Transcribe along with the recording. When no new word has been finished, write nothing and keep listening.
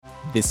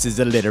This is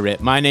Illiterate.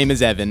 My name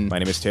is Evan. My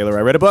name is Taylor.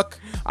 I read a book.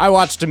 I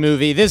watched a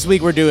movie. This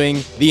week we're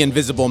doing The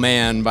Invisible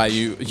Man by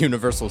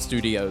Universal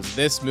Studios.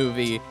 This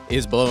movie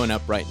is blowing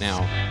up right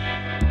now.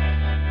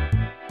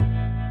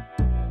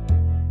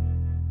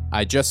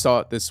 I just saw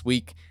it this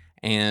week,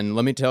 and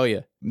let me tell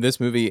you, this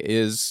movie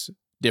is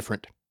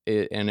different,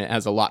 and it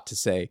has a lot to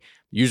say.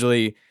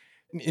 Usually,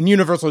 and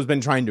Universal has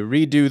been trying to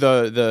redo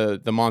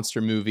the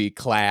monster movie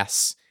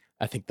class.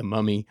 I think The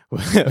Mummy,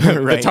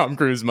 the Tom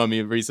Cruise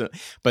Mummy recently,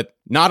 but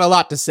not a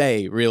lot to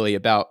say really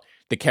about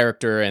the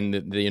character and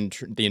the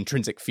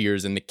intrinsic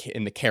fears in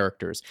the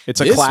characters.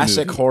 It's a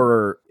classic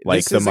horror,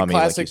 like The Mummy.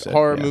 This is a classic like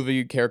horror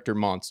movie character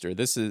monster.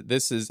 This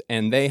is,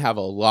 and they have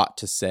a lot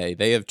to say.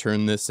 They have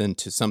turned this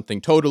into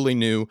something totally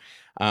new,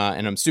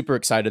 and I'm super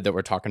excited that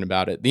we're talking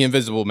about it. The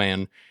Invisible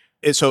Man.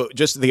 So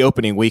just the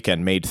opening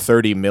weekend made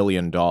 $30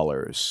 million.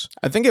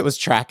 I think it was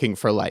tracking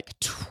for like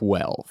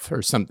 12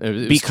 or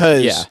something.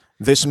 Because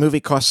this movie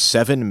cost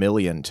 $7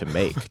 million to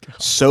make.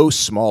 So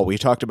small. We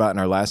talked about in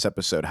our last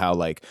episode how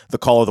like The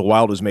Call of the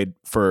Wild was made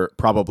for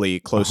probably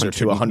closer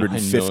to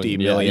 $150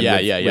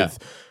 million. With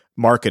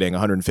marketing,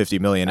 $150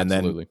 million.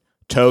 Absolutely. And then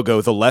Togo,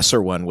 the lesser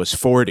one, was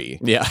 40.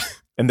 Yeah.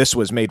 And this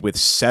was made with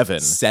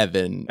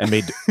seven. And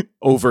made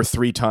over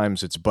 3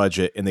 times its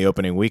budget in the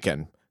opening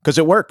weekend. Because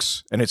it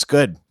works, and it's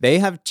good. They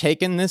have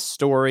taken this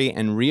story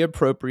and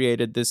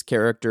reappropriated this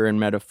character and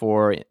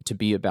metaphor to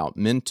be about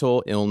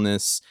mental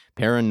illness,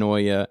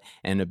 paranoia,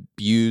 and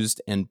abused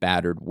and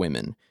battered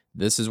women.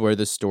 This is where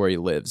the story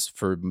lives.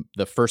 For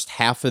the first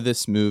half of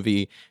this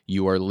movie,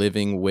 you are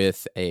living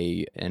with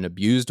an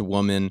abused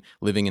woman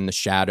living in the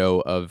shadow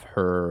of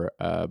her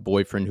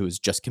boyfriend who has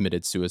just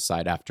committed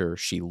suicide after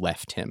she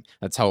left him.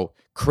 That's how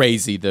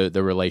crazy the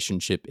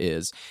relationship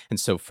is. And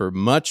so for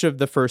much of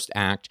the first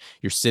act,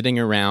 you're sitting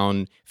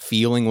around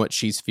feeling what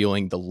she's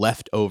feeling, the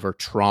leftover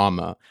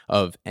trauma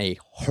of a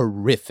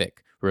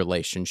horrific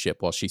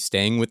relationship while she's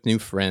staying with new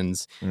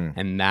friends.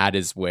 And that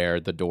is where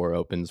the door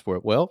opens where,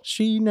 well,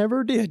 she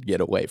never did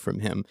get away from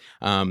him.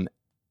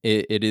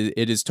 It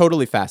is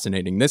totally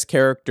fascinating. This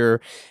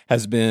character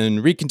has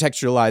been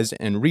recontextualized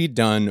and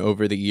redone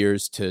over the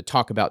years to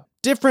talk about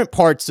different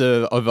parts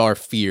of our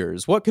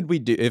fears. What could we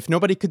do if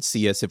nobody could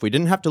see us, if we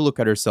didn't have to look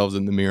at ourselves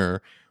in the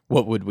mirror?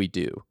 What would we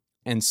do?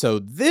 And so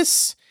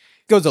this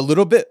goes a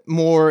little bit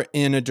more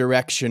in a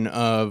direction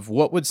of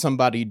what would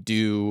somebody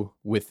do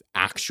with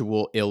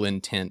actual ill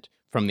intent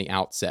from the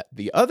outset.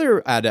 The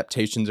other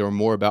adaptations are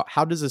more about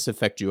how does this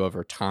affect you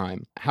over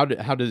time? How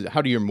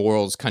do your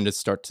morals kind of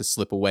start to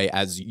slip away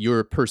as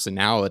your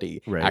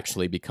personality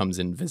actually becomes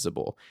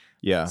invisible?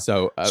 Yeah.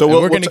 So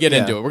we're going to get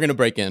into it. We're going to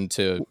break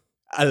into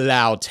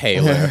allow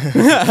Taylor.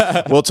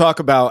 We'll talk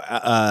about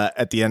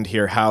at the end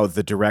here how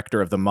the director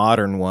of the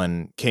modern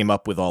one came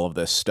up with all of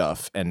this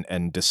stuff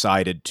and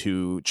decided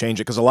to change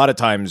it. Because a lot of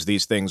times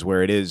these things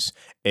where it is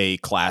a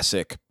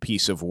classic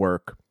piece of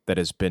work that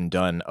has been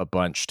done a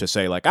bunch to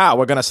say like,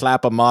 we're going to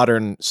slap a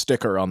modern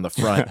sticker on the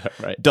front.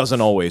 Doesn't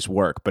always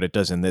work, but it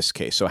does in this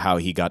case. So how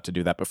he got to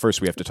do that. But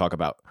first we have to talk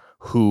about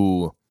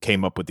who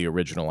came up with the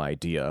original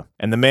idea.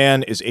 And the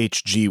man is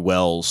H.G.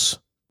 Wells,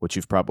 which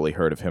you've probably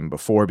heard of him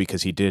before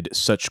because he did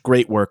such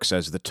great works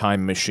as The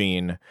Time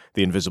Machine,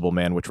 The Invisible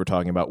Man, which we're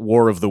talking about,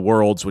 War of the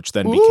Worlds, which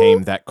then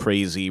became that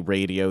crazy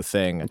radio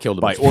thing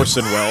by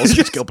Orson Welles.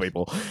 Just kill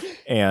people.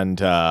 And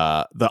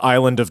The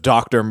Island of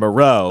Dr.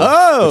 Moreau,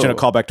 which in a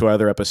callback to our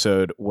other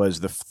episode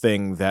was the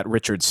thing that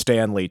Richard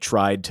Stanley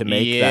tried to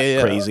make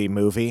that crazy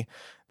movie.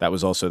 That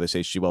was also this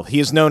H.G. Wells. He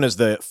is known as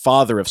the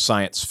father of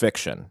science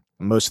fiction.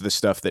 Most of the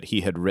stuff that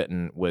he had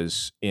written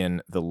was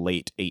in the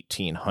late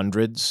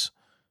 1800s.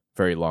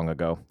 Very long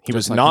ago. He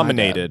was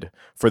nominated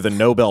for the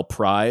Nobel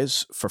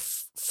Prize for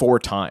 4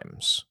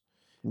 times.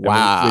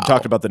 Wow. We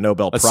talked about the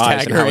Nobel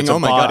Prize and how it's a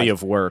body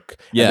of work.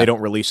 Yeah. And they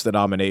don't release the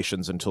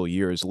nominations until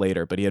years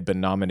later, but he had been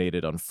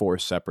nominated on 4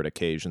 separate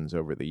occasions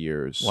over the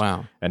years.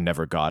 Wow. And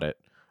never got it.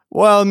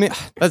 Well, I mean,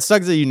 that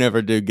sucks that you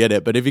never do get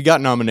it, but if you got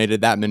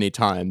nominated that many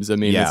times, I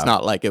mean, it's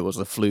not like it was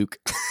a fluke.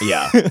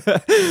 Yeah.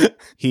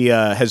 He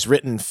has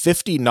written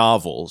 50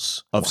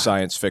 novels of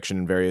science fiction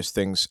and various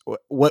things.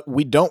 What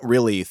we don't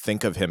really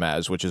think of him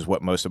as, which is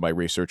what most of my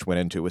research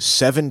went into, was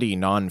 70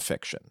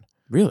 nonfiction.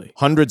 Really?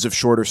 Hundreds of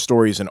shorter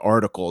stories and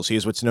articles. He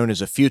is what's known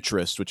as a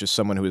futurist, which is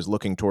someone who is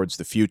looking towards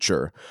the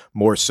future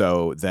more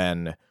so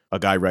than a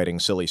guy writing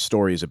silly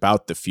stories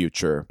about the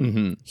future.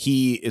 Mm-hmm.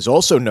 He is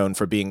also known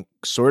for being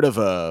sort of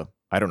a,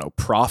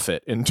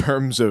 prophet in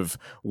terms of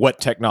what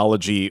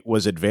technology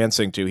was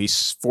advancing to. He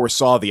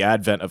foresaw the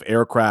advent of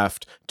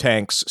aircraft,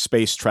 tanks,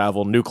 space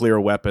travel, nuclear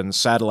weapons,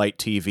 satellite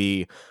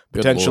TV,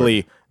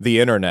 potentially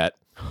the internet.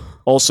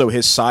 Also,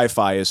 his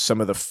sci-fi is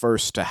some of the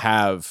first to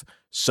have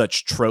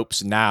such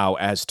tropes now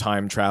as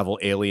time travel,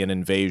 alien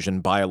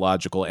invasion,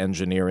 biological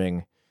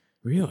engineering.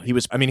 Really?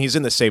 He's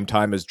in the same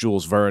time as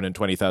Jules Verne and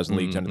 20,000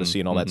 Leagues Under the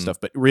Sea and all that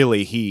stuff, but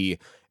really he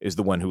is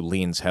the one who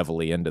leans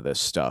heavily into this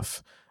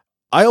stuff.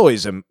 I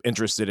always am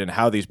interested in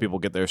how these people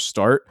get their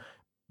start,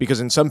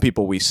 because in some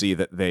people we see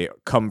that they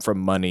come from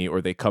money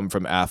or they come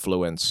from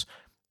affluence.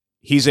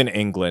 He's in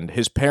England.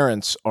 His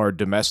parents are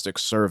domestic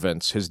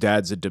servants. His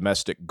dad's a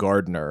domestic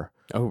gardener.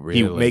 Oh,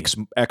 really? He makes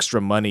extra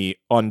money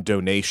on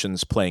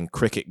donations playing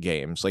cricket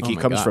games. Like, Oh he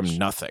my comes gosh. from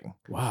nothing.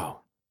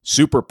 Wow.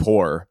 Super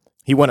poor.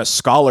 He won a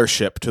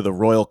scholarship to the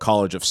Royal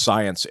College of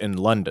Science in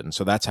London,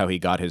 so that's how he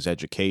got his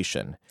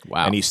education.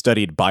 Wow. And he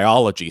studied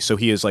biology, so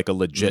he is like a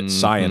legit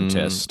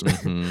scientist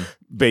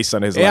based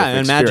on his life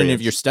and imagine if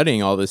experience. you're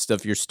studying all this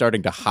stuff, you're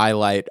starting to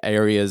highlight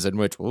areas in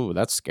which, oh,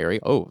 that's scary.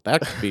 Oh,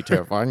 that could be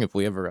terrifying if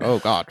we ever, oh,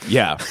 God.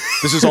 Yeah.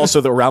 This is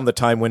also around the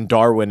time when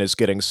Darwin is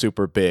getting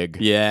super big.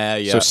 Yeah,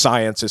 yeah. So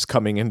science is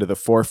coming into the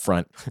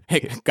forefront.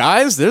 Hey,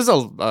 guys, this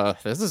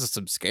is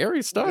some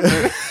scary stuff.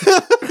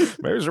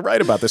 Mary's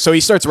right about this. So he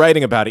starts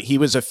writing about it. He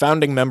was a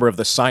founding member of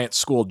the Science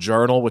School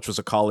Journal, which was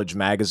a college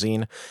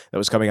magazine that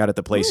was coming out at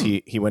the place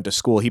he went to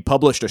school. He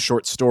published a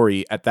short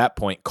story at that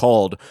point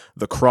called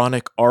The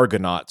Chronic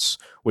Argonauts,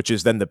 which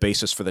is then the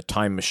basis for The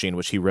Time Machine,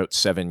 which he wrote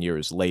 7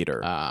 years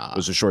later. It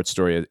was a short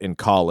story in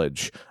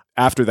college.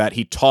 After that,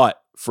 he taught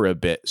for a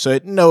bit. So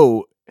it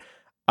no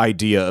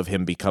idea of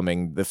him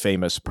becoming the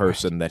famous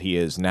person that he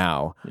is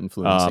now.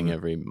 Influencing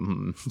every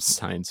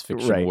science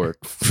fiction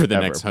work for the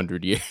next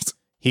 100 years.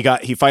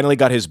 He finally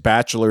got his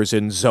bachelor's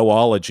in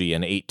zoology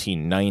in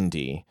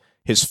 1890.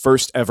 His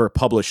first ever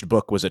published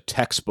book was a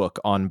textbook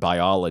on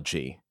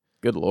biology.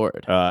 Good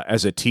Lord.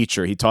 As a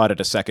teacher, he taught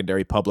at a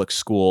secondary public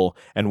school,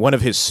 and one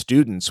of his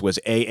students was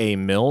A.A.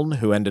 Milne,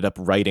 who ended up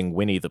writing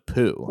Winnie the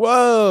Pooh.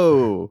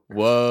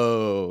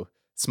 Whoa.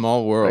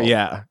 Small world.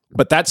 Yeah.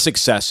 But that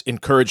success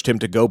encouraged him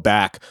to go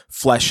back,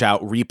 flesh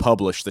out,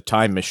 republish The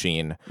Time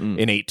Machine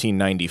in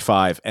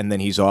 1895, and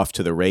then he's off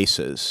to the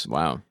races.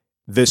 Wow.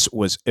 This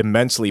was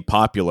immensely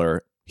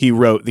popular. He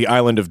wrote The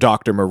Island of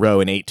Dr.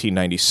 Moreau in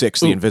 1896,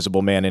 The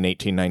Invisible Man in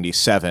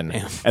 1897,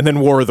 and then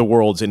War of the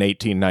Worlds in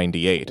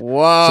 1898.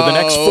 Whoa. So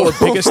the next four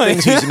biggest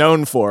things he's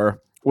known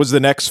for was the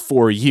next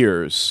 4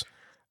 years.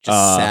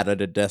 Just sat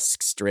at a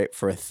desk straight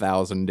for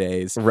 1,000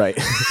 days. Right.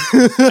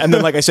 And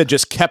then, like I said,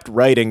 just kept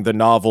writing the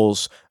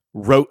novels,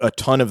 wrote a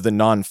ton of the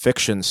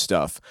nonfiction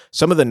stuff.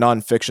 Some of the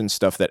nonfiction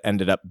stuff that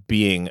ended up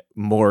being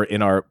more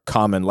in our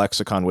common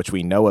lexicon, which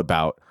we know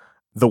about,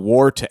 The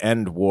War to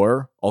End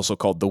War, also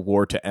called The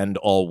War to End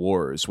All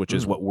Wars, which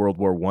is what World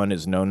War I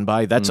is known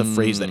by. That's a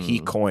phrase that he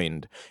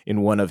coined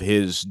in one of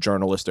his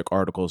journalistic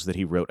articles that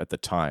he wrote at the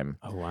time.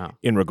 Oh, wow.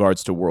 In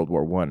regards to World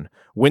War I.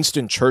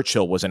 Winston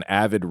Churchill was an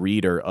avid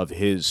reader of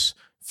his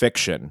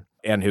fiction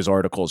and his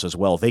articles as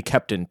well. They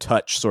kept in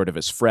touch sort of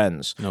as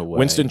friends. No way.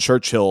 Winston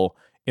Churchill,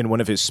 in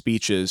one of his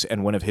speeches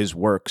and one of his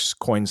works,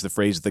 coins the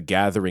phrase the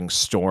gathering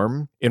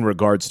storm in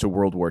regards to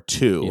World War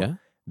II. Yeah.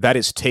 That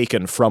is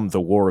taken from the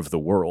War of the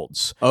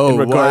Worlds Oh, in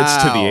regards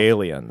to wow. the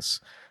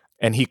aliens.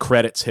 And he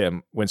credits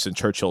him, Winston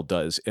Churchill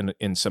does,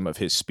 in some of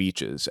his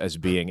speeches as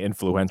being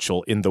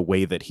influential in the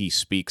way that he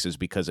speaks is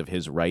because of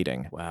his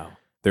writing. Wow.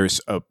 There's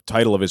a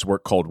title of his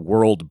work called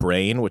World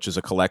Brain, which is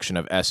a collection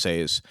of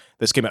essays.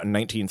 This came out in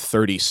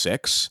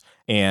 1936,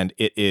 and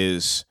it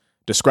is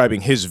describing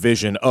his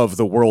vision of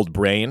the world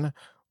brain,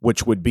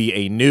 which would be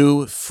a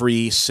new,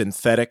 free,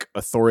 synthetic,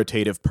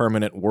 authoritative,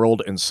 permanent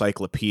world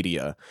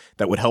encyclopedia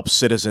that would help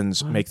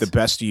citizens make the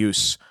best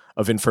use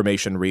of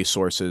information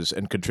resources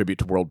and contribute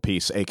to world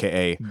peace,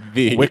 aka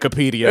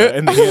Wikipedia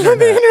and the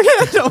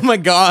internet. Oh my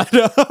God.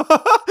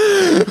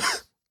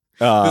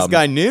 This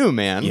guy knew,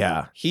 man.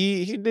 Yeah.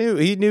 He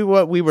knew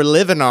what we were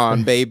living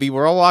on, baby.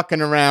 We're all walking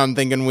around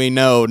thinking we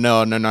know.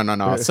 No.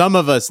 Some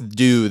of us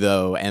do,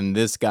 though, and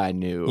this guy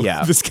knew.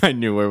 Yeah. This guy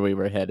knew where we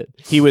were headed.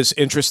 He was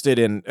interested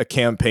in a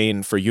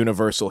campaign for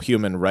universal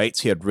human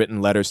rights. He had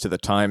written letters to the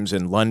Times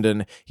in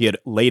London. He had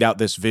laid out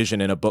this vision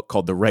in a book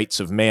called The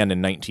Rights of Man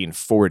in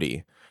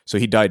 1940. So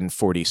he died in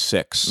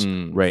 46,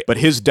 right? But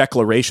his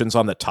declarations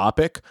on the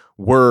topic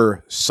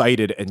were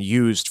cited and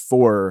used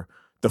for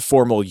the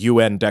formal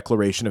UN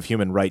Declaration of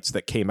Human Rights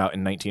that came out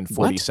in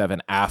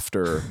 1947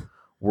 after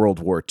World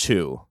War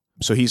II.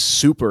 So he's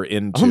super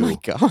into Oh my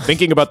God.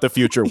 thinking about the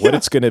future, what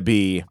it's going to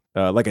be.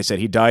 Like I said,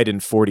 he died in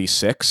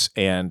 46,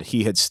 and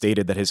he had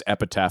stated that his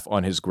epitaph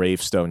on his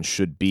gravestone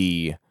should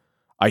be,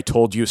 "I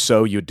told you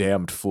so, you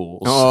damned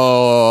fools."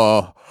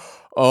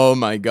 Oh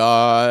my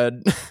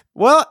God.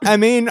 Well, I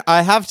mean,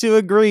 I have to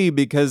agree,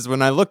 because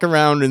when I look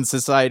around in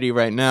society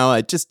right now,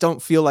 I just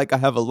don't feel like I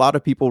have a lot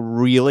of people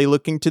really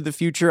looking to the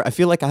future. I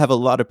feel like I have a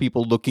lot of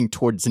people looking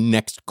towards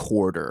next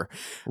quarter.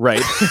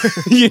 Right.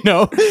 You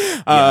know?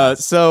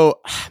 So,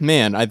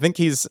 man, I think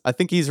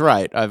he's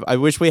right. I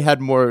wish we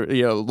had more,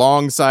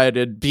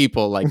 long-sighted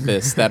people like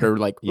this that are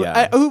like,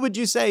 who would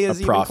you say is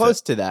even prophet.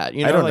 close to that?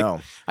 I don't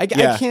know. I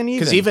can't even.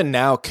 Because even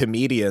now,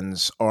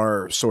 comedians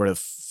are sort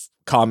of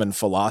common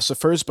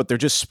philosophers, but they're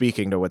just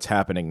speaking to what's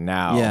happening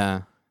now.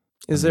 Yeah.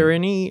 Is there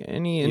any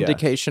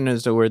indication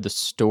as to where the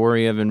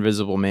story of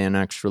Invisible Man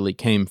actually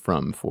came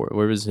from?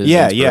 Where was his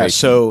inspiration?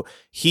 So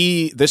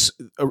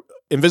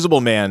Invisible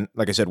Man,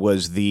 like I said,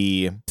 was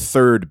the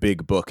third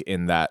big book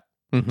in that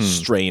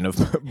strain of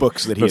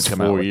books that he had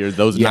come out with.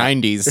 Those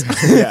 90s.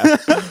 Yeah.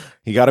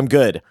 He got him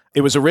good.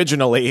 It was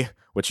originally,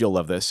 which you'll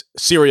love this,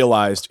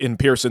 serialized in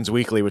Pearson's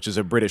Weekly, which is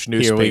a British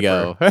newspaper. Here we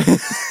go.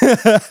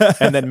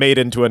 And then made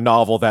into a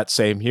novel that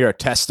same year.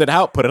 Test it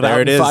out, put it There out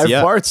it in is, 5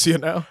 yep. parts, you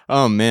know?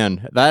 Oh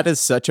man, that is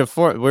such a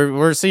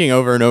we're seeing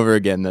over and over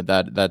again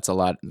that's a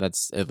lot.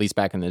 That's, at least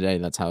back in the day,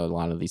 that's how a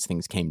lot of these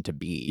things came to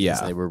be.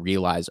 Yeah. They were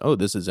realized, oh,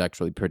 this is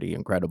actually pretty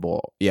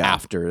incredible. Yeah.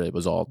 After it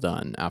was all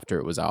done, after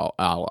it was all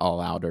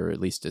out, or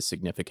at least a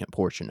significant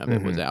portion of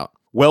it was out.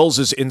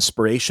 Wells's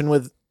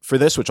inspiration for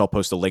this, which I'll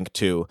post a link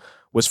to,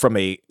 was from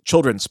a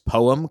children's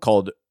poem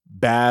called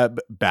Bab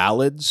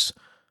Ballads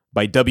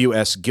by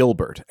W.S.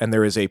 Gilbert. And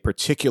there is a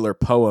particular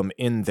poem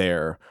in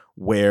there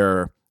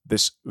where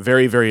this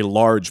very, very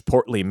large,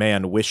 portly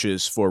man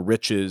wishes for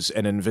riches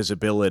and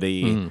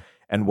invisibility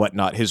and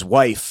whatnot. His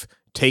wife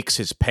takes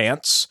his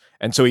pants,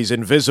 and so he's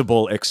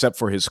invisible except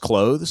for his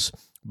clothes.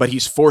 But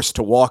he's forced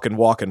to walk and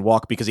walk and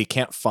walk because he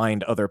can't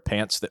find other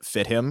pants that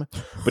fit him.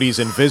 But he's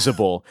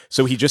invisible,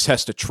 so he just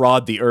has to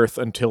trod the earth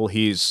until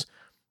he's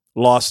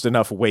lost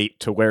enough weight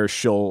to where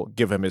she'll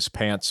give him his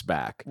pants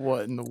back.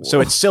 What in the world?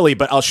 So it's silly,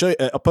 but I'll show you.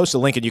 I'll post a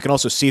link, and you can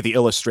also see the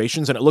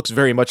illustrations, and it looks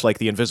very much like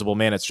the Invisible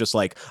Man. It's just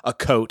like a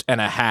coat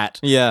and a hat,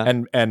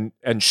 and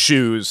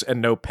shoes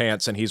and no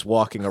pants, and he's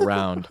walking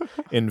around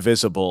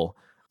invisible.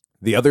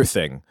 The other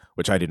thing,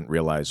 which I didn't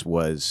realize,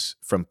 was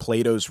from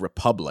Plato's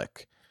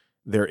Republic.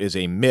 There is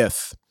a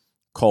myth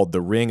called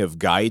the Ring of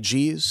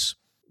Gyges,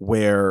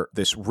 where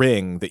this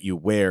ring that you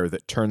wear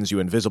that turns you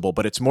invisible,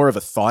 but it's more of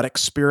a thought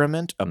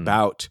experiment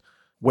about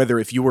whether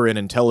if you were an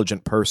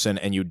intelligent person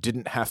and you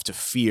didn't have to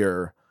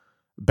fear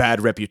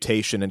bad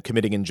reputation and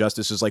committing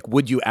injustices, like,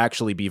 would you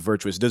actually be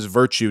virtuous? Does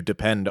virtue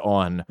depend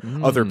on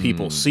other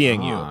people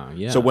seeing you?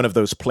 Yeah. So one of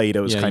those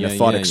Plato's kind of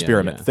thought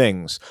experiment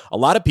things. A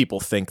lot of people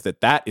think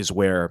that is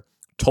where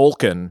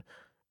Tolkien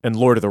and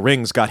Lord of the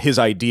Rings got his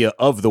idea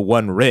of the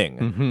One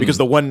Ring, because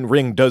the One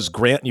Ring does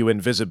grant you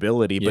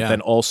invisibility, but then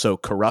also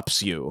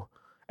corrupts you,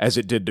 as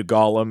it did to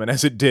Gollum and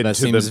as it did that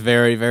to seems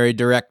very, very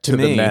direct to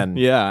me. the men.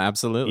 Yeah,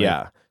 absolutely.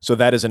 Yeah. So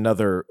that is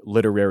another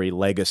literary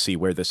legacy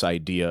where this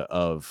idea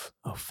of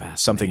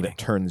something that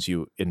turns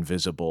you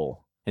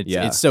invisible.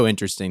 It's so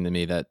interesting to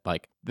me that,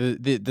 like,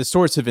 the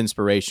source of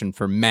inspiration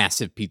for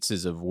massive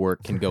pieces of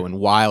work can go in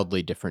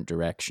wildly different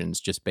directions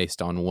just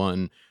based on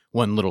one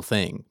little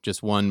thing.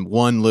 Just one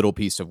little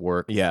piece of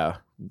work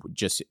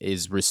just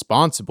is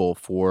responsible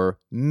for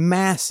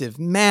massive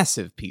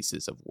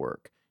pieces of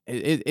work.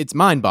 It's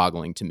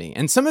mind-boggling to me.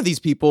 And some of these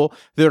people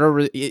that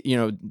are,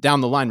 down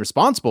the line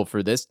responsible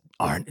for this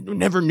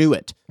never knew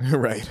it.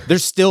 Right. They're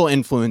still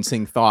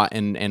influencing thought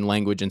and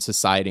language and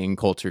society and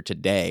culture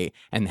today,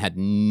 and had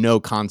no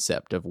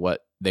concept of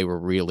what they were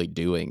really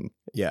doing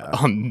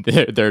on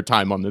their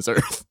time on this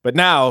earth. But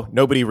now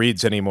nobody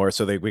reads anymore,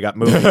 so we got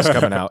movies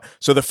coming out.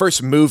 So the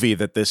first movie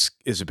that this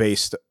is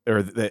based,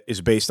 or that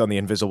is based on The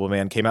Invisible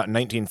Man, came out in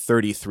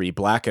 1933,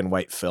 black and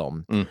white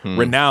film,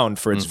 renowned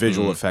for its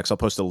visual effects. I'll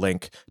post a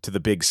link to the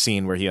big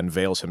scene where he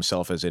unveils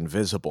himself as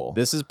invisible.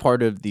 This is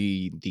part of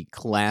the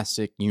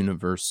classic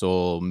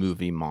Universal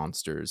movie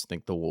monsters.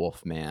 Think the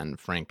Wolfman,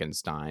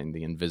 Frankenstein,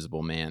 the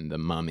Invisible Man, the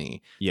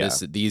Mummy. Yeah.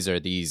 These are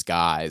these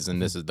guys, and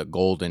this is the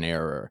golden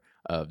era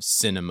of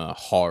cinema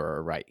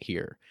horror right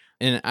here.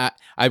 And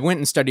I went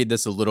and studied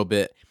this a little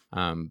bit,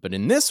 but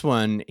in this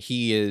one,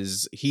 he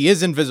is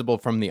invisible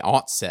from the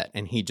outset,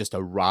 and he just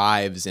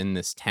arrives in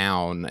this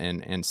town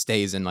and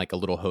stays in like a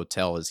little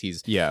hotel as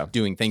he's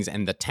doing things,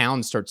 and the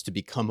town starts to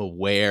become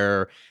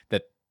aware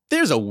that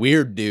there's a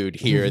weird dude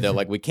here that,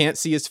 like, we can't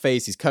see his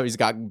face. He's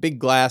got big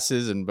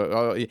glasses,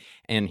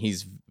 and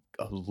he's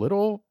a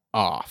little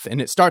off, and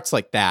it starts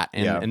like that,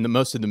 and the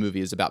most of the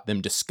movie is about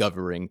them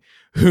discovering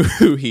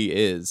who he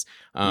is.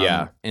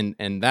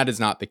 And that is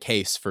not the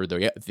case for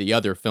the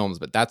other films,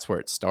 but that's where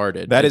it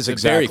started. That is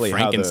exactly a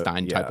very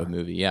Frankenstein type of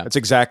movie. Yeah, that's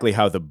exactly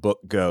how the book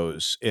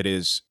goes. It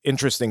is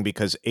interesting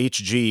because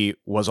H.G.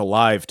 was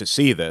alive to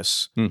see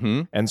this,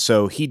 and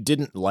so he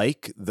didn't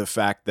like the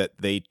fact that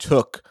they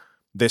took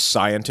this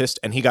scientist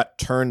and he got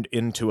turned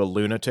into a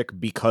lunatic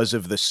because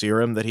of the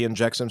serum that he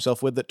injects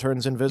himself with that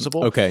turns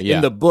invisible. Okay, yeah.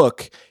 In the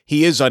book,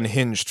 he is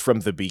unhinged from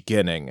the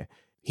beginning.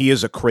 He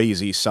is a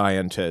crazy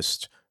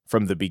scientist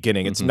from the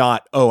beginning. It's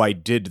not, I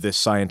did this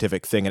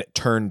scientific thing and it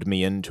turned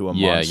me into a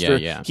monster.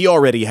 Yeah. He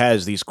already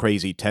has these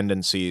crazy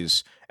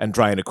tendencies and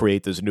trying to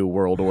create this new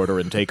world order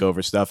and take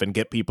over stuff and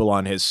get people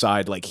on his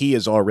side. Like, he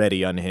is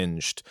already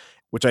unhinged,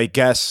 which I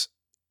guess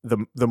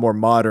the more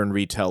modern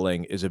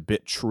retelling is a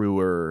bit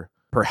truer,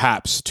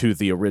 perhaps, to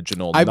the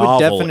original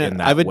novel in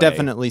that I would way.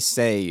 definitely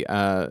say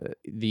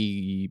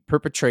the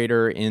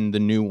perpetrator in the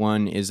new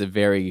one is a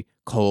very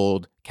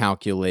cold,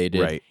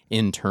 calculated,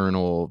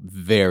 internal,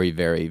 very,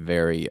 very,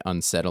 very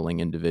unsettling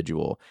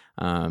individual.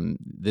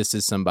 This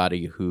is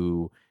somebody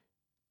who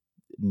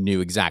knew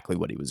exactly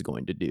what he was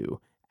going to do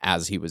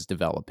as he was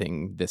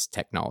developing this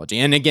technology.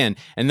 And again,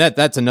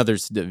 that's another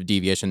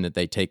deviation that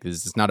they take,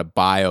 is it's not a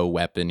bio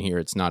weapon here.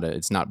 It's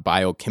not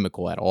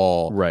biochemical at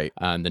all. Right.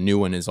 The new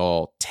one is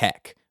all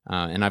tech.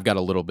 And I've got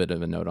a little bit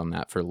of a note on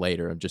that for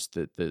later of just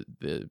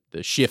the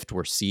shift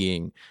we're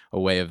seeing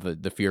away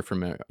of the fear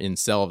from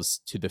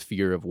themselves to the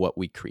fear of what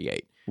we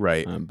create.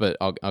 Right. But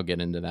I'll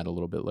get into that a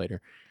little bit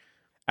later.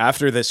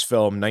 After this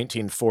film,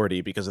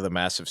 1940, because of the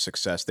massive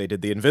success, they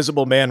did The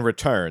Invisible Man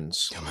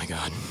Returns. Oh my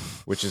God.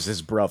 Which is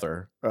his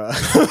brother.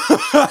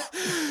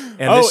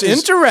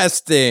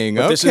 Interesting.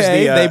 Okay, This is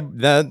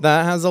the,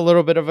 that has a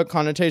little bit of a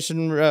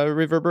connotation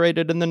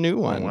reverberated in the new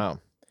one. Oh, wow.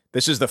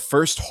 This is the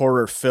first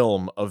horror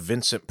film of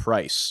Vincent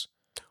Price.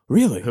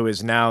 Really? Who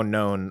is now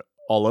known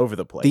all over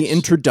the place. The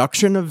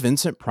introduction of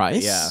Vincent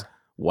Price? Yeah.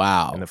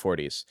 Wow. In the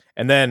 40s.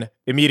 And then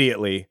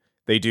immediately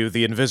they do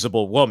The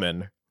Invisible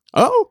Woman.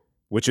 Oh.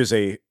 Which is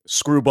a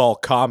screwball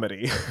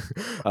comedy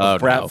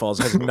of pratfalls.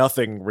 Has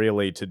nothing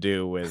really to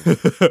do with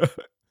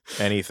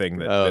anything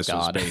that this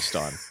was based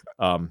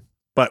on.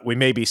 But we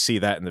maybe see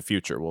that in the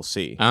future. We'll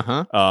see.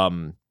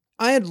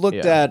 I had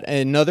looked at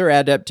another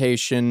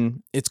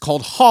adaptation. It's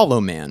called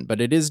Hollow Man,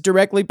 but it is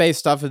directly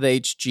based off of the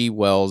H.G.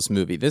 Wells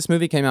movie. This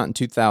movie came out in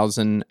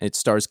 2000. It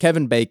stars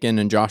Kevin Bacon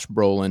and Josh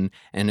Brolin,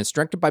 and it's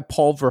directed by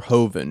Paul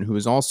Verhoeven, who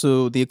is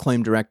also the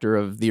acclaimed director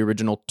of the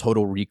original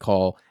Total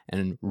Recall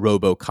and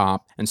RoboCop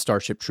and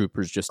Starship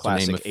Troopers, just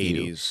classic to name a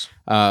few. 80s.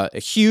 A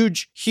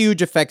huge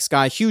effects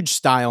guy, huge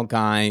style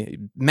guy,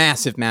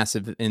 massive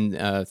in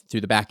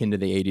through the back end of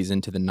the 80s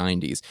into the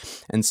 90s.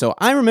 And so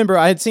I remember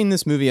I had seen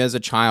this movie as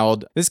a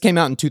child. This came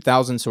out in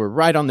 2000, so we're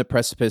right on the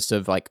precipice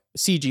of like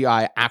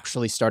CGI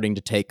actually starting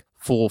to take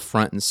full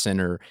front and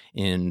center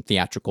in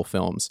theatrical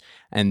films.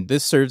 And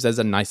this serves as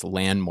a nice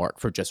landmark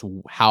for just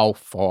how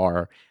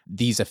far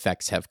these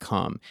effects have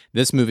come.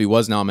 This movie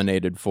was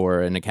nominated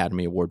for an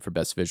Academy Award for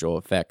Best Visual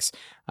Effects.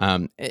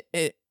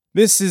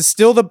 This is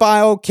still the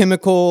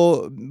bioweapon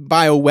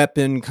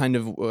kind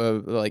of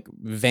like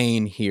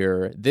vein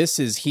here.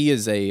 He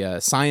is a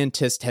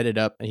scientist headed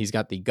up. He's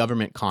got the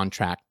government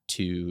contract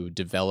to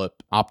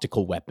develop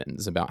optical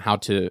weapons about how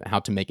to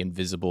make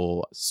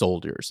invisible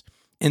soldiers.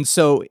 And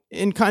so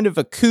in kind of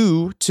a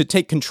coup to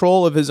take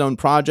control of his own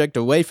project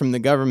away from the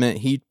government,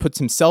 he puts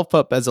himself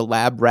up as a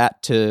lab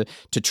rat to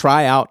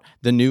try out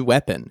the new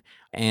weapon.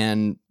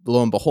 And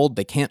lo and behold,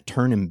 they can't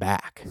turn him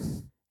back.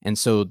 And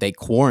so they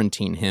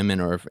quarantine him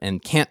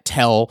and can't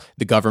tell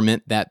the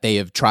government that they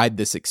have tried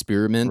this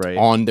experiment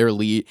on their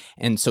lead.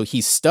 And so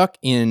he's stuck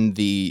in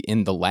the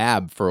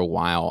lab for a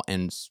while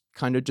and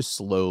kind of just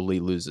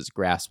slowly loses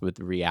grasp with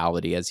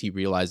reality as he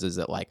realizes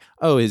that like,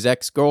 oh, his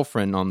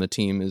ex-girlfriend on the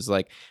team is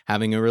like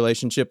having a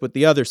relationship with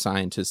the other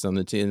scientists on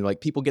the team.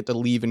 Like people get to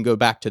leave and go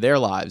back to their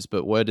lives,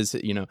 but what is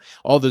it,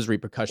 all those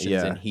repercussions.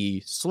 Yeah. And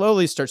he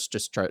slowly starts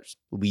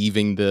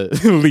leaving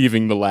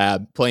the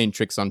lab, playing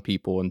tricks on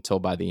people until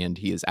by the end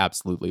he has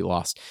absolutely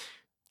lost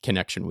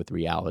connection with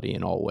reality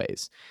in all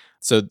ways.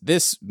 So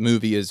this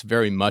movie is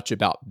very much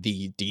about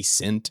the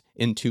descent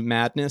into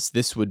madness.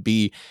 This would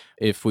be,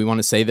 if we want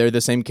to say they're the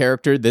same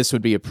character, this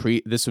would be a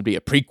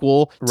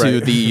prequel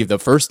to the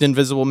first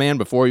Invisible Man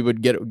before he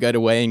would get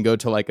away and go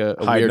to like a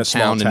weird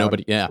town and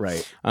nobody. Yeah,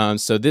 right.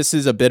 So this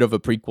is a bit of a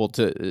prequel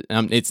to.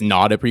 It's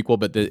not a prequel,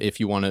 but if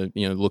you want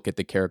to look at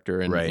the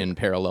character in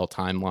parallel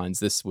timelines,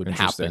 this would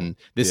happen.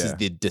 This is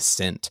the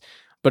descent,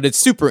 but it's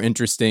super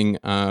interesting,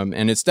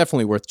 and it's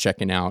definitely worth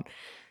checking out.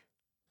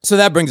 So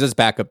that brings us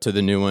back up to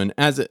the new one.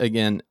 I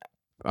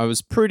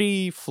was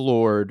pretty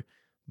floored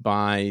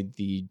by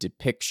the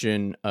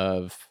depiction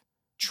of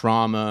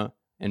trauma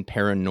and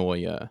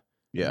paranoia.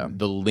 Yeah.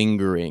 The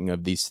lingering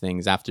of these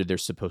things after they're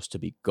supposed to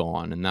be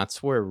gone. And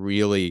that's where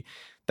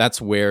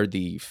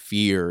the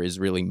fear is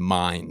really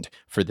mined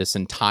for this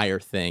entire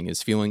thing,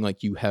 is feeling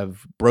like you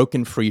have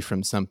broken free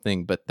from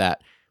something, but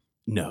that,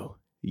 no,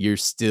 you're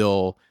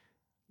still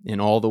in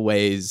all the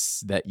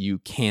ways that you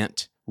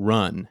can't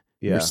run.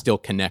 Yeah. You're still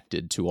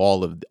connected to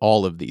all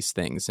of these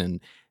things, and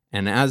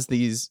as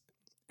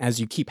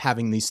you keep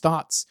having these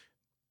thoughts,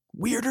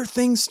 weirder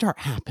things start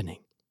happening,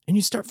 and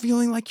you start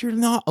feeling like you're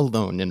not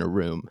alone in a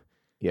room.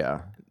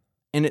 Yeah,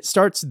 and it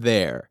starts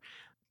there.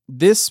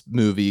 This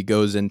movie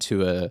goes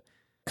into a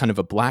kind of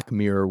a Black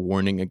Mirror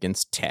warning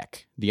against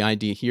tech. The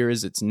idea here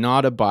is it's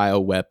not a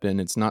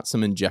bioweapon, it's not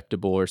some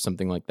injectable or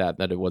something like that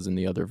it was in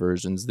the other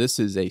versions. This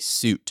is a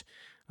suit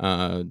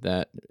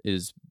that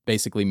is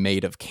basically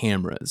made of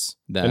cameras.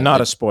 And not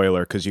a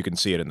spoiler, because you can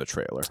see it in the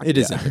trailer. It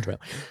is in the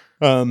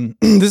trailer.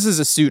 This is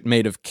a suit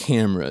made of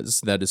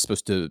cameras that is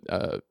supposed to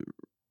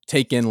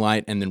take in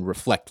light and then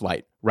reflect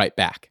light right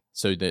back,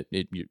 so that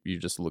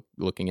you're just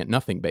looking at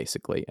nothing,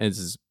 basically. And this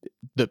is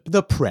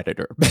the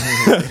Predator.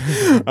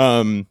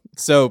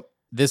 So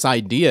this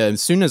idea,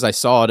 as soon as I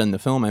saw it in the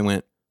film, I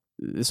went,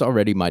 this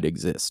already might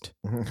exist.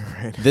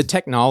 Right. The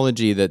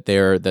technology that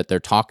they're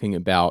talking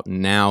about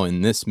now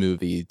in this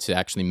movie to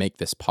actually make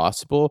this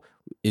possible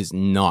is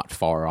not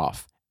far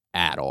off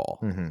at all.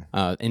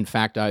 Mm-hmm. In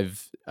fact,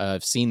 I've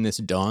seen this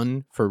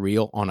done for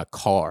real on a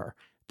car.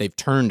 They've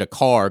turned a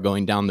car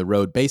going down the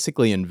road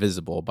basically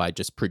invisible by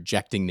just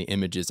projecting the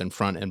images in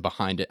front and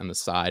behind it and the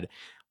side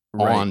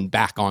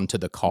back onto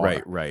the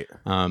car. Right.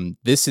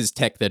 This is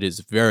tech that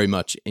is very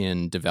much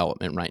in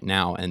development right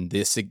now. And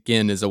this,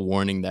 again, is a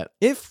warning that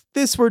if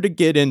this were to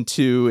get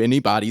into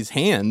anybody's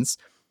hands,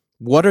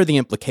 what are the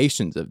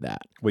implications of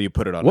that? Well, you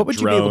put it on What a would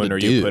you be able drone to or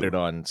do? you put it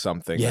on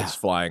something Yeah. that's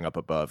flying up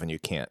above and you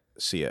can't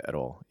see it at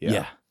all.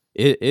 Yeah.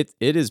 It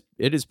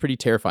is pretty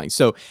terrifying.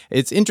 So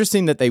it's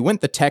interesting that they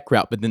went the tech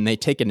route, but then they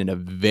take it in a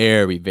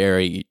very,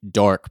 very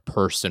dark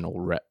personal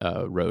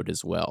road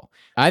as well.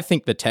 I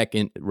think the tech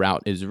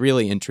route is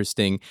really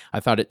interesting. I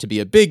thought it to be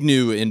a big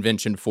new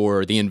invention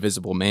for the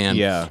Invisible Man.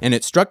 Yeah. And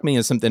it struck me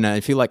as something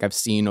I feel like I've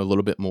seen a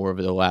little bit more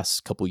over the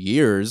last couple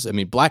years. I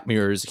mean, Black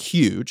Mirror is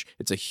huge.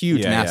 It's a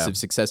huge, massive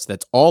success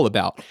that's all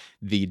about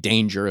the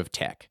danger of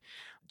tech.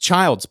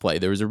 Child's Play.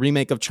 There was a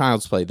remake of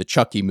Child's Play, the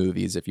Chucky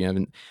movies. If you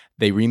haven't,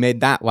 they remade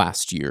that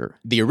last year.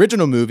 The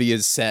original movie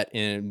is set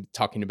in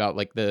talking about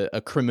like a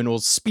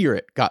criminal's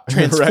spirit got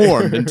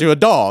transformed into a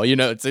doll. You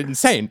know, it's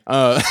insane.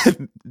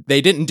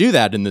 They didn't do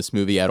that in this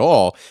movie at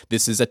all.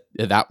 This is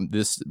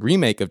this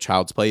remake of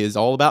Child's Play is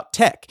all about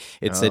tech.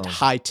 It's a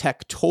high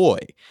tech toy,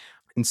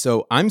 and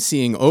so I'm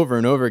seeing over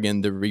and over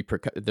again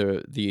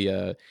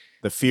the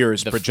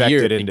fears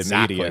projected into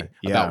exactly, media.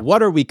 About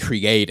what are we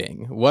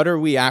creating? What are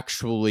we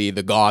actually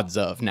the gods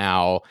of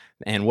now?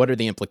 And what are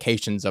the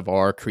implications of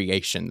our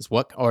creations?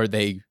 What are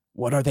they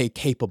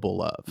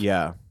capable of?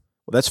 Yeah.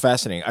 Well, that's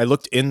fascinating. I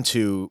looked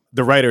into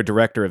the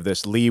writer-director of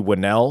this, Leigh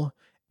Whannell,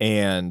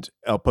 and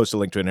I'll post a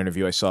link to an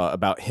interview I saw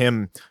about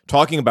him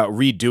talking about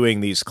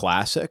redoing these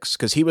classics,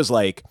 because he was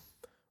like,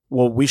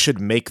 well, we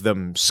should make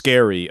them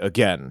scary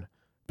again,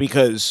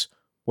 because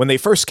when they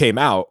first came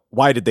out,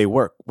 why did they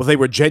work? Well, they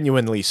were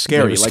genuinely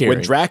scary. Like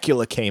when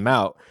Dracula came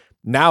out,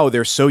 now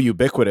they're so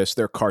ubiquitous,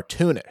 they're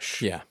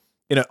cartoonish. Yeah.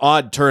 In an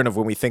odd turn of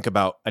when we think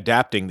about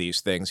adapting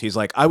these things, he's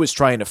like, I was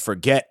trying to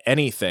forget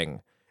anything.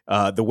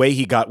 The way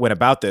he went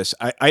about this,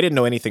 I didn't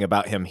know anything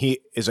about him. He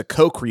is a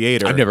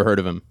co-creator. I've never heard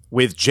of him.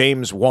 With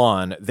James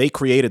Wan. They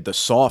created the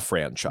Saw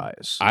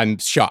franchise. I'm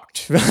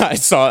shocked. I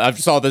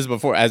saw this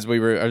before as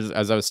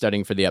I was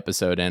studying for the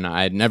episode, and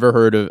I had never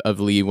heard of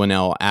Leigh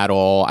Whannell at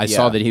all. I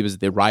saw that he was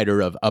the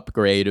writer of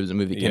Upgrade. It was a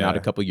movie that came out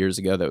a couple years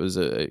ago that was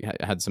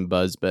had some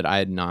buzz, but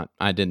I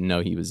didn't know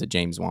he was a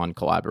James Wan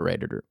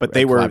collaborator. But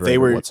they were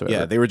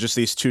whatsoever. they were just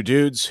these two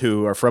dudes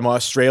who are from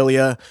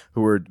Australia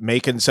who were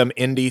making some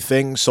indie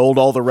thing, sold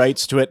all the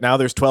rights to it. Now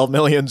there's 12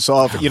 million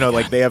Saw.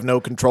 Like they have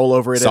no control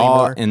over it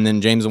anymore. And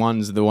then James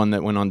Wan's the one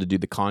that went on to do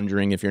The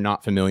Conjuring. If you're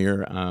not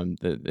familiar,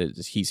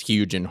 he's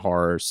huge in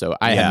horror. So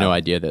I had no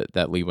idea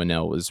that Leigh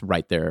Whannell was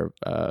right there,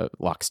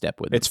 lockstep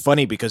with him. It's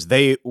funny because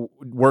they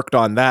worked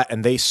on that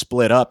and they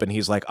split up. And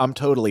he's like, "I'm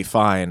totally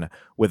fine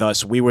with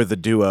us. We were the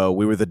duo.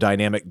 We were the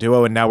dynamic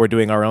duo, and now we're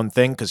doing our own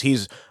thing." Because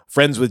he's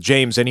friends with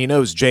James, and he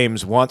knows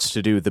James wants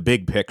to do the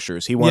big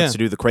pictures. He wants to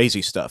do the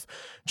crazy stuff.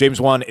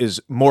 James Wan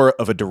is more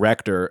of a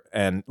director,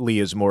 and Leigh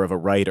is more of a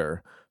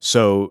writer.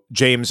 So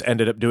James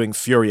ended up doing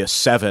Furious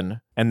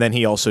 7, and then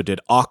he also did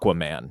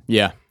Aquaman.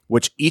 Yeah.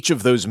 Which each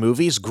of those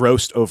movies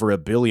grossed over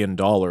 $1 billion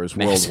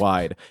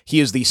worldwide. He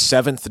is the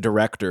 7th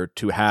director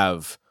to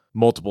have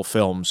multiple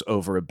films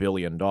over $1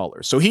 billion.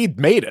 So he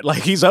made it.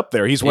 Like, he's up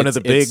there. He's one of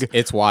the big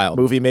it's wild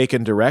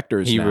movie-making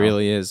directors He now.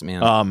 really is,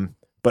 man.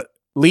 But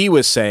Leigh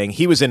was saying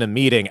he was in a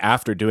meeting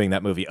after doing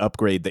that movie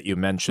Upgrade that you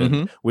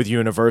mentioned with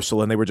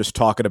Universal, and they were just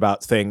talking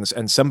about things,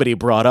 and somebody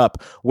brought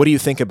up, what do you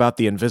think about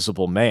The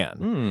Invisible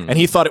Man? And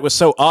he thought it was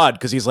so odd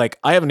because he's like,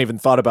 I haven't even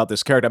thought about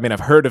this character. I mean, I've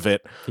heard of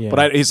it,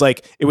 but he's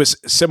like, it was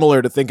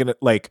similar to thinking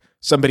like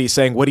somebody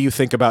saying, what do you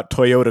think about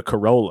Toyota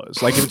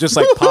Corollas? Like, it just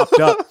like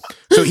popped up.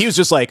 So he was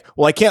just like,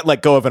 well, I can't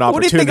let go of an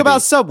opportunity. What do you think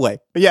about Subway?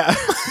 Yeah.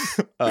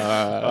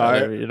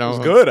 It's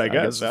good, I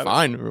guess.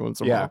 Fine every once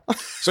in a while.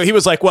 So he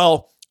was like,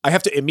 well, I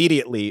have to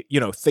immediately,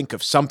 think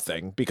of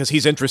something because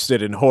he's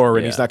interested in horror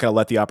and he's not going to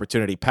let the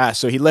opportunity pass.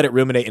 So he let it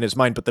ruminate in his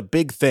mind. But the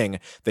big thing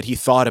that he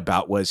thought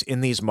about was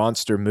in these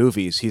monster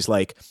movies, he's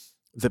like,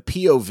 the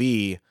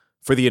POV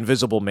for the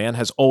Invisible Man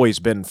has always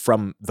been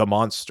from the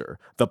monster,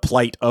 the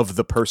plight of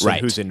the person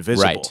who's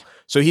invisible. Right.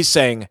 So he's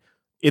saying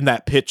in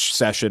that pitch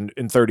session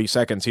in 30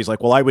 seconds, he's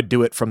like, well, I would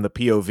do it from the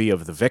POV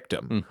of the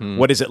victim.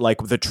 What is it like?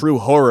 The true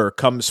horror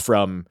comes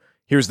from,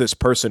 here's this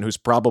person who's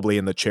probably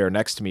in the chair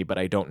next to me, but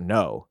I don't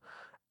know.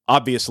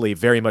 Obviously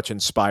very much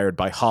inspired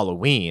by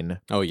Halloween.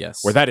 Oh,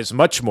 yes. Where that is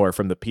much more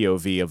from the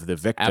POV of the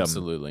victim.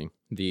 Absolutely.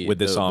 With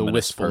this ominous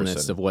wistfulness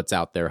person of what's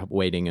out there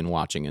waiting and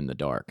watching in the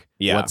dark.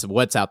 Yeah.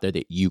 What's out there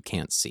that you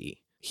can't see.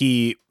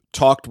 He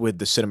talked with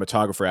the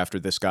cinematographer after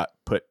this got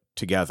put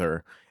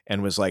together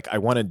and was like, I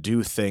want to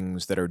do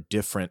things that are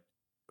different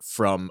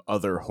from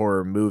other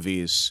horror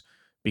movies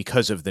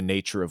because of the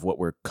nature of what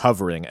we're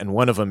covering. And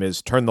one of them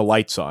is turn the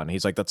lights on.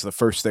 He's like, that's the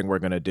first thing we're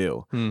going to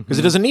do. Because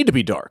it doesn't need to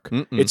be dark.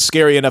 It's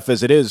scary enough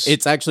as it is.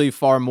 It's actually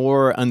far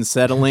more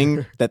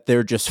unsettling that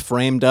they're just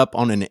framed up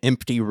on an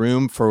empty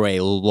room for a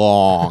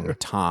long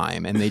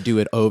time. And they do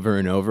it over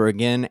and over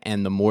again.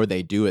 And the more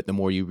they do it, the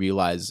more you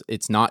realize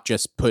it's not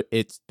just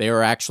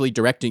they're actually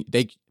directing.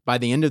 by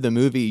the end of the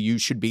movie, you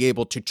should be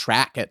able to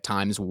track at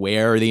times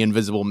where the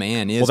Invisible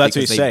Man is, Well, that's because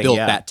what he's they saying, built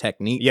yeah. that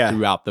technique Yeah.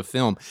 throughout the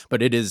film.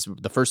 But it is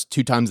the first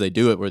 2 times they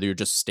do it where you're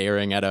just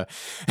staring at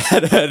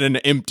at an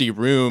empty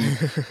room.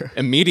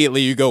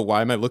 Immediately you go,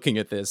 why am I looking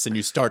at this? And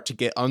you start to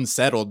get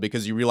unsettled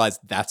because you realize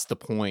that's the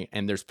point,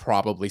 and there's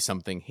probably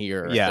something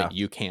here Yeah. that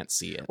you can't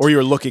see it. Or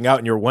you're looking out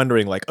and you're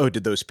wondering, like, oh,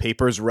 did those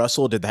papers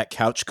rustle? Did that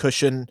couch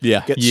cushion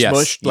Yeah. get Yes.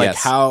 smushed? Like,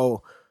 Yes.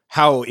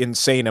 how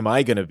insane am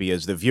I going to be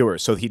as the viewer?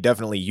 So he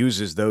definitely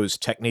uses those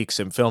techniques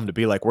in film to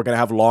be like, we're going to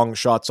have long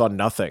shots on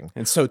nothing.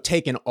 And so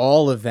taking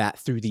all of that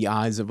through the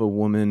eyes of a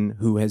woman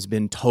who has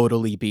been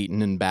totally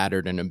beaten and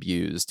battered and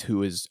abused,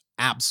 who is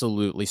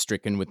absolutely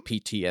stricken with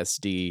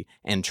PTSD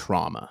and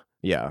trauma.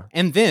 Yeah.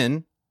 And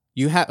then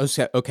you have,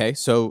 okay,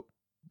 so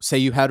say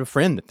you had a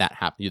friend that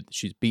happened.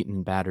 She's beaten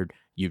and battered.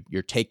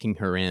 You're taking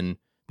her in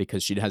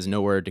because she has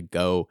nowhere to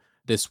go.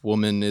 This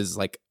woman is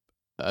like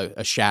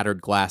a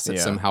shattered glass that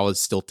Yeah. somehow is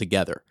still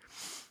together.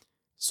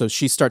 So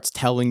she starts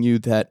telling you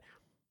that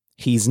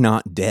he's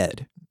not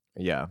dead.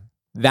 Yeah.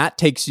 That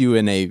takes you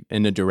in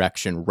a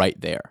direction right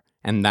there.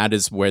 And that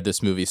is where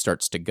this movie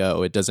starts to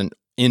go. It doesn't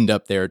end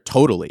up there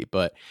totally,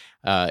 but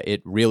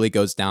it really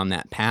goes down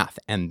that path.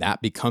 And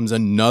that becomes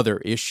another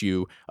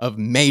issue of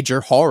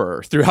major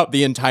horror throughout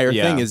the entire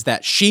thing, is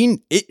that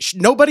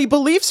nobody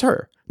believes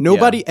her.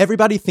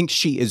 Everybody thinks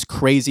she is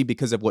crazy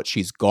because of what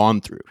she's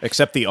gone through.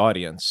 Except the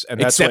audience.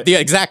 And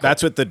Exactly.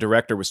 That's what the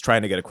director was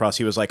trying to get across.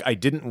 He was like, I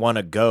didn't want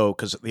to go,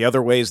 because the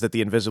other ways that the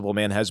Invisible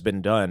Man has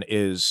been done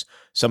is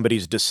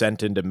somebody's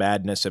descent into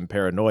madness and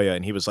paranoia.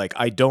 And he was like,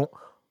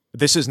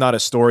 this is not a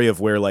story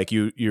of where like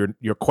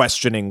you're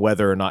questioning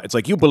whether or not it's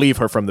like you believe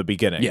her from the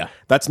beginning. Yeah.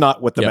 That's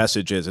not what the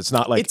message is. It's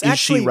not like, It's is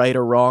actually she right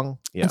or wrong?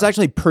 Yeah. It's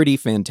actually pretty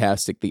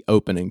fantastic, the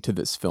opening to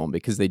this film,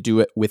 because they do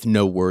it with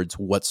no words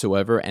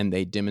whatsoever, and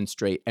they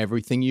demonstrate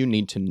everything you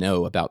need to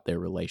know about their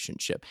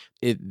relationship.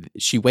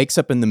 She wakes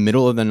up in the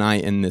middle of the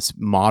night in this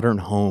modern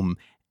home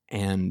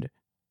and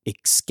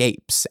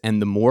escapes,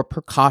 and the more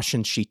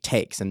precautions she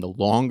takes and the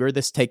longer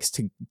this takes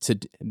to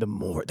the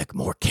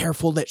more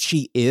careful that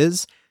she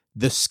is,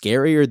 the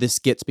scarier this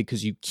gets,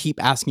 because you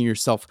keep asking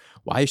yourself,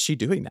 why is she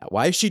doing that?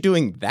 Why is she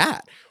doing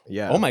that?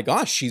 Yeah. Oh my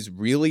gosh, she's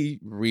really,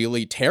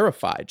 really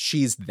terrified.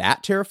 She's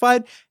that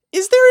terrified.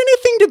 Is there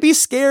anything to be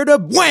scared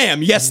of?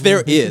 Wham! Yes,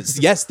 there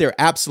is. Yes, there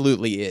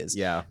absolutely is.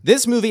 Yeah.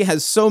 This movie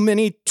has so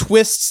many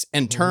twists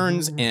and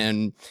turns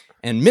and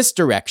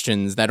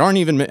misdirections that aren't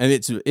even.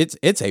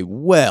 It's a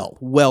well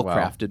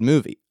crafted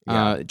movie.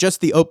 Yeah.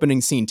 Just the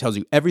opening scene tells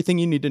you everything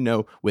you need to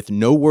know with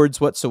no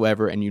words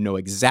whatsoever, and you know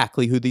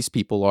exactly who these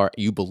people are.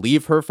 You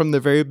believe her from the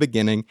very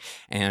beginning,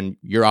 and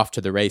you're off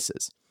to the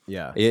races.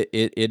 Yeah.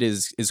 It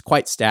is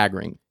quite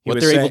staggering He what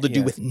was they're able saying- to do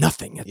yeah. with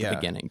nothing at Yeah. the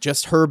beginning.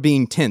 Just her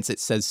being tense. It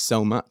says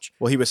so much.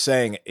 Well, he was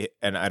saying,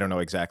 and I don't know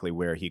exactly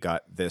where he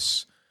got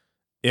this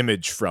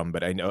image from,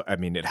 but I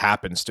mean, it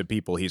happens to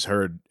people he's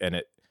heard, and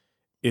it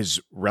is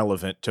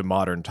relevant to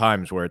modern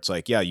times, where it's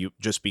like, yeah, you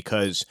just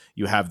because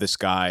you have this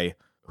guy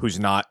who's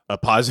not a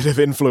positive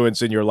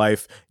influence in your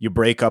life, you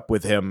break up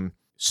with him.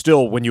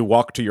 Still, when you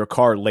walk to your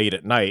car late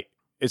at night,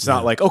 it's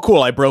not like, oh,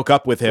 cool, I broke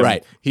up with him.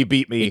 Right. He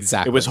beat me.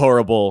 Exactly. It was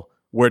horrible.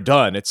 We're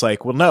done. It's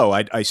like, well, no,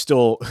 I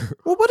still.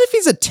 Well, what if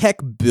he's a tech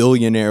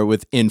billionaire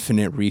with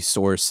infinite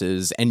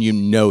resources, and you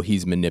know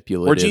he's Or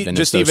manipulative? and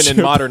just a even in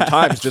sociopath? modern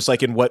times, just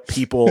like in what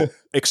people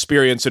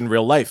experience in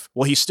real life.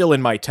 Well, he's still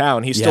in my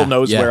town. He still Yeah,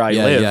 knows yeah, where I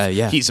yeah, live. yeah,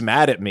 yeah. He's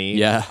mad at me.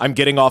 Yeah. I'm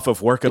getting off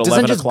of work at It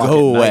 11 doesn't just o'clock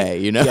go at away,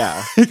 night. you know?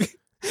 Yeah.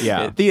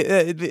 Yeah.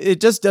 It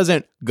just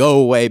doesn't go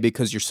away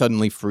because you're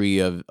suddenly free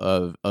of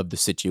the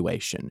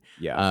situation.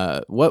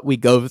 Yeah. What we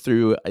go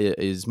through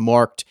is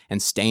marked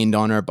and stained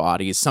on our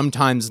bodies.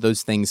 Sometimes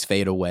those things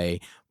fade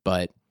away,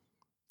 but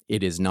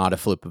it is not a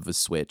flip of a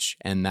switch.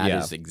 And that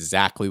is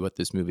exactly what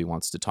this movie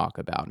wants to talk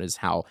about, is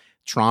how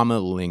trauma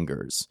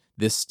lingers.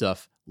 This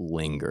stuff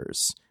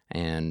lingers,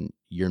 and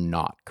you're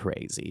not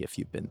crazy if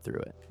you've been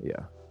through it.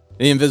 Yeah.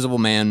 The Invisible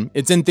Man.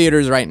 It's in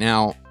theaters right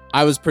now.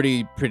 I was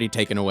pretty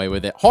taken away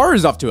with it.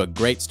 Horror's off to a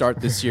great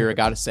start this year, I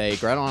gotta say.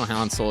 Gretel and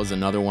Hansel is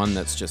another one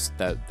that's just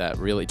that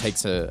really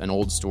takes an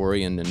old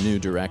story in a new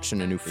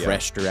direction, a new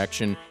fresh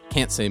direction.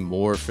 Can't say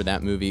more for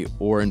that movie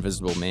or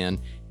Invisible Man.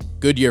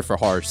 Good year for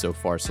horror so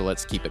far, so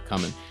let's keep it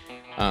coming.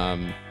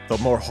 The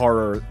more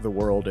horror the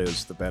world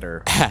is, the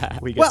better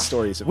we get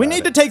stories about we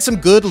need it. to take some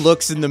good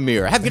looks in the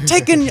mirror. Have you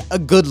taken a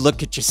good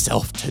look at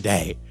yourself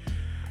today?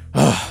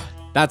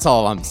 That's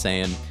all I'm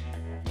saying.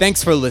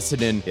 Thanks for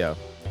listening. Yeah.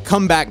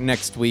 Come back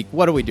next week.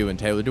 What are we doing,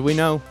 Taylor? Do we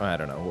know? I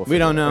don't know. We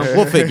don't know.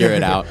 We'll figure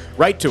it out.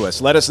 Write to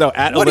us. Let us know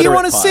at What do you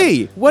want to IlliteratePod.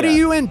 see? What Yeah. are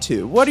you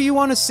into? What do you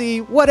want to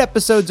see? What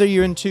episodes are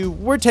you into?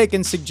 We're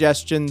taking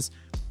suggestions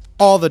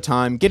all the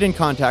time. Get in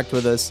contact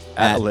with us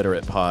At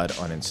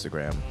IlliteratePod on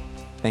Instagram.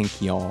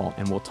 Thank y'all,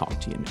 and we'll talk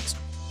to you next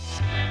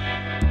week.